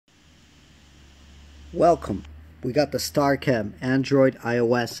Welcome. We got the VStarcam Android,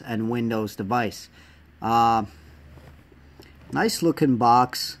 iOS, and Windows device. Nice looking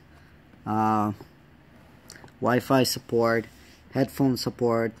box. Wi-Fi support, headphone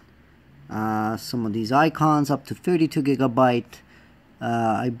support. Some of these icons up to 32 gigabyte.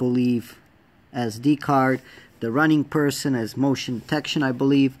 I believe SD card. The running person is motion detection, I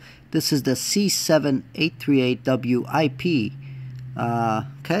believe. This is the C7838 WIP.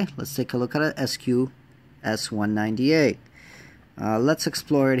 Okay, let's take a look at it. SQS198. Let's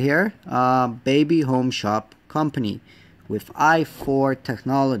explore it here. Baby Home Shop Company with i4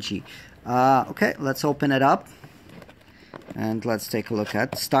 technology. Okay, let's open it up and let's take a look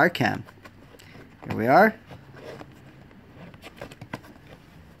at VStarcam. Here we are.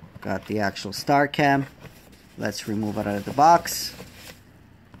 Got the actual VStarcam. Let's remove it out of the box.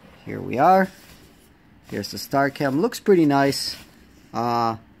 Here we are. Here's the VStarcam. Looks pretty nice.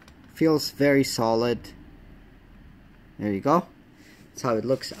 Feels very solid. There you go. That's how it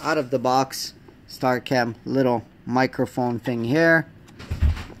looks out of the box. VStarcam, little microphone thing here.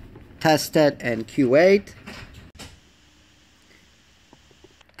 Tested and QA'd.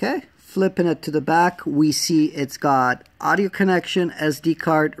 Okay, flipping it to the back, we see it's got audio connection, SD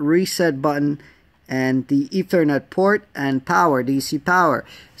card, reset button, and the Ethernet port and power, DC power.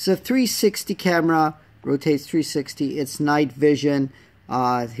 It's a 360 camera, rotates 360. It's night vision.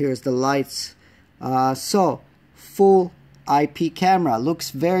 Here's the lights. So full IP camera,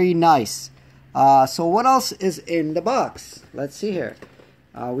 looks very nice. So what else is in the box? Let's see here.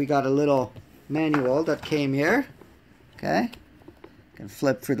 We got a little manual that came here. Okay, can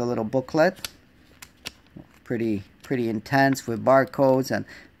flip through the little booklet. Pretty intense with barcodes, and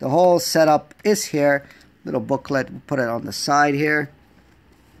the whole setup is here. Little booklet, we'll put it on the side here.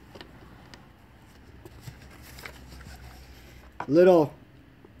 Little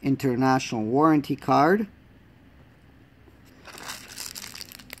international warranty card.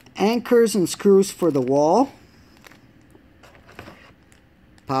 Anchors and screws for the wall.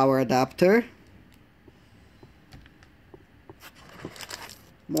 Power adapter.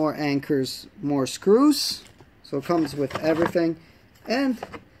 More anchors, more screws. So it comes with everything. And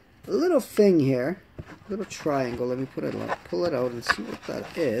a little thing here, a little triangle. Let me pull it out and see what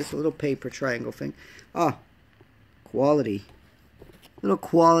that is. A little paper triangle thing. Quality. Little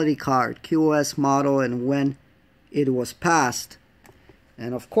quality card, QoS model and when it was passed.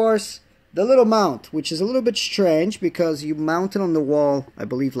 And of course, the little mount, which is a little bit strange because you mount it on the wall, I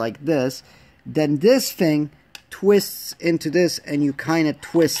believe like this. Then this thing twists into this and you kind of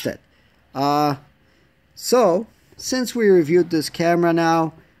twist it. So, since we reviewed this camera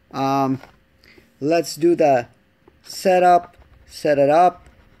now, let's do the setup, set it up,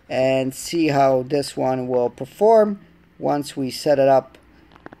 and see how this one will perform once we set it up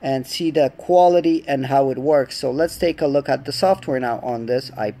and see the quality and how it works. So let's take a look at the software now on this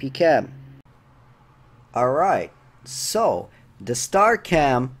IP cam. Alright, so the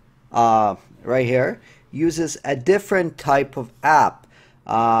VStarcam right here uses a different type of app.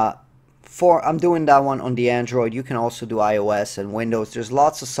 I'm doing that one on the Android. You can also do iOS and Windows. There's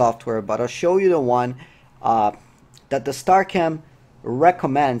lots of software, but I'll show you the one that the VStarcam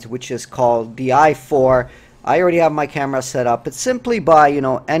recommends, which is called the i4. I already have my camera set up. It's simply by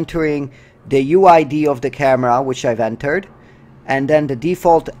entering the UID of the camera, which I've entered, and then the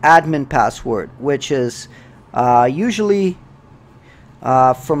default admin password, which is usually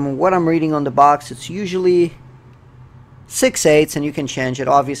from what I'm reading on the box, it's usually 6/8, and you can change it.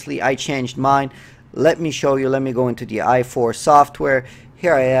 Obviously I changed mine. Let me show you. Let me go into the i4 software.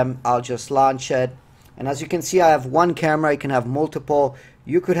 Here I am. I'll just launch it, and as you can see, I have one camera. You can have multiple.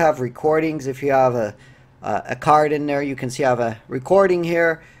 You could have recordings if you have a card in there. You can see I have a recording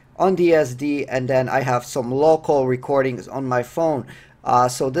here on the SD, and then I have some local recordings on my phone.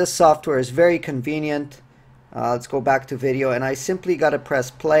 So this software is very convenient. Let's go back to video, and I simply got to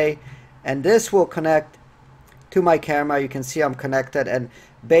press play, and this will connect to my camera. You can see I'm connected, and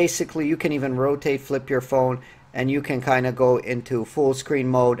basically you can even rotate, flip your phone, and you can kind of go into full screen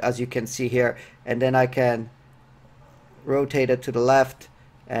mode, as you can see here, and then I can rotate it to the left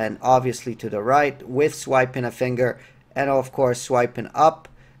and obviously to the right with swiping a finger, and of course swiping up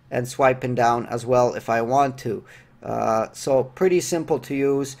and swiping down as well if I want to. So pretty simple to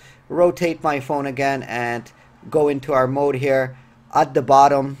use. Rotate my phone again and go into our mode here. At the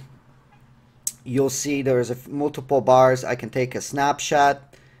bottom you'll see there's multiple bars. I can take a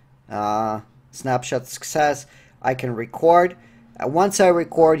snapshot, snapshot success. I can record. Once I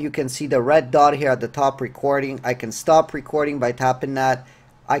record, you can see the red dot here at the top, recording. I can stop recording by tapping that.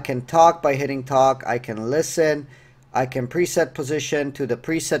 I can talk by hitting talk. I can listen. I can preset position to the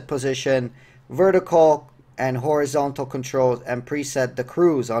preset position vertical and horizontal controls and preset the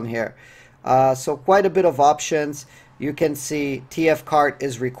cruise on here. So quite a bit of options. You can see TF card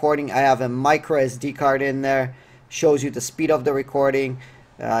is recording. I have a micro SD card in there. Shows you the speed of the recording.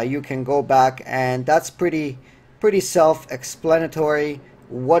 You can go back, and that's pretty self-explanatory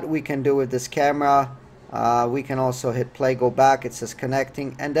what we can do with this camera. We can also hit play, go back. It says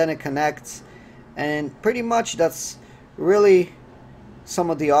connecting, and then it connects. And pretty much that's really some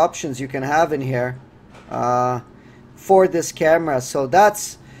of the options you can have in here for this camera. So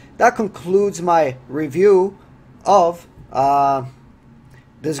that concludes my review of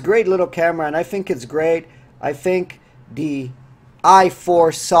this great little camera, and I think it's great. I think the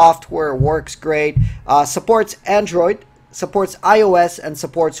i4 software works great. Supports Android, supports iOS, and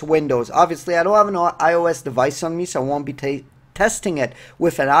supports Windows. Obviously, I don't have an iOS device on me, so I won't be testing it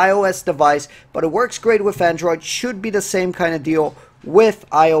with an iOS device, but it works great with Android. Should be the same kind of deal with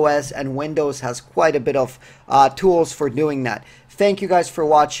iOS, and Windows has quite a bit of tools for doing that. Thank you guys for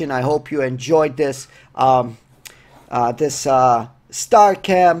watching. I hope you enjoyed this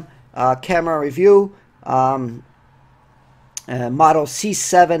VStarcam camera review. Model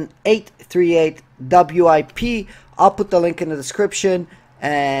C7838 WIP. I'll put the link in the description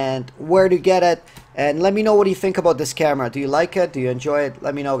and where to get it. And let me know what you think about this camera. Do you like it? Do you enjoy it?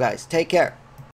 Let me know, guys. Take care.